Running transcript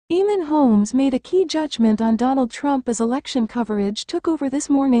Eamonn Holmes made a key judgment on Donald Trump as election coverage took over this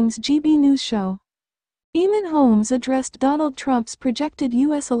morning's GB News show. Eamonn Holmes addressed Donald Trump's projected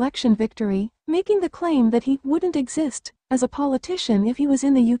U.S. election victory, making the claim that he wouldn't exist as a politician if he was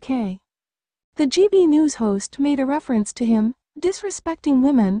in the UK. The GB News host made a reference to him disrespecting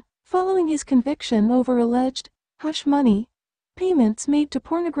women following his conviction over alleged hush money payments made to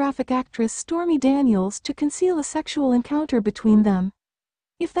pornographic actress Stormy Daniels to conceal a sexual encounter between them.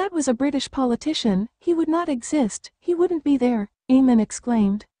 "If that was a British politician, he would not exist, he wouldn't be there," Eamonn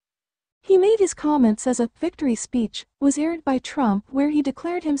exclaimed. He made his comments as a victory speech was aired by Trump, where he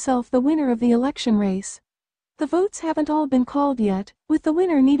declared himself the winner of the election race. The votes haven't all been called yet, with the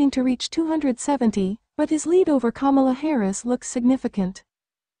winner needing to reach 270, but his lead over Kamala Harris looks significant.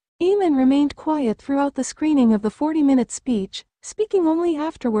 Eamonn remained quiet throughout the screening of the 40-minute speech, speaking only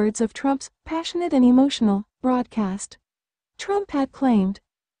afterwards of Trump's passionate and emotional broadcast. Trump had claimed,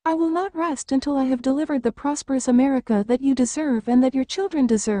 "I will not rest until I have delivered the prosperous America that you deserve and that your children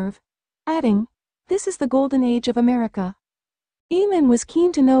deserve," adding, "This is the golden age of America." Eamonn was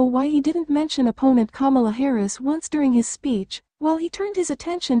keen to know why he didn't mention opponent Kamala Harris once during his speech, while he turned his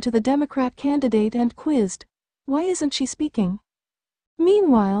attention to the Democrat candidate and quizzed, "Why isn't she speaking?"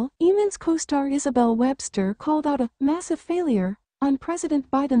 Meanwhile, Eamonn's co-star Isabel Webster called out a massive failure on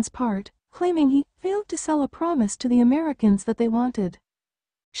President Biden's part, claiming he failed to sell a promise to the Americans that they wanted.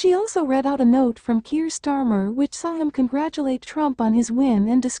 She also read out a note from Keir Starmer which saw him congratulate Trump on his win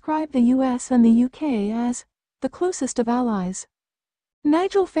and describe the US and the UK as the closest of allies.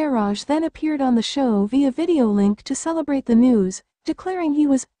 Nigel Farage then appeared on the show via video link to celebrate the news, declaring he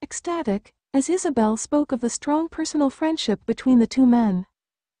was ecstatic as Isabel spoke of the strong personal friendship between the two men.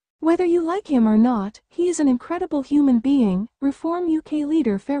 "Whether you like him or not, he is an incredible human being," Reform UK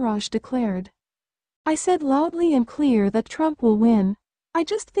leader Farage declared. "I said loudly and clear that Trump will win. I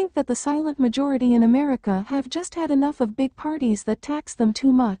just think that the silent majority in America have just had enough of big parties that tax them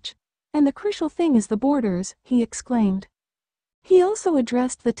too much. And the crucial thing is the borders," he exclaimed. He also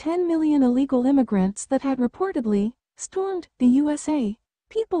addressed the 10 million illegal immigrants that had reportedly stormed the USA.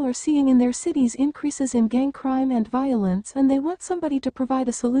 "People are seeing in their cities increases in gang crime and violence and they want somebody to provide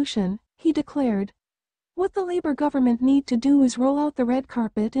a solution," he declared. "What the Labour government need to do is roll out the red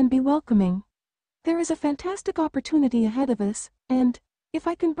carpet and be welcoming. There is a fantastic opportunity ahead of us, and if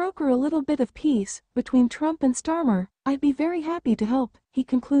I can broker a little bit of peace between Trump and Starmer, I'd be very happy to help," he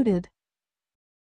concluded.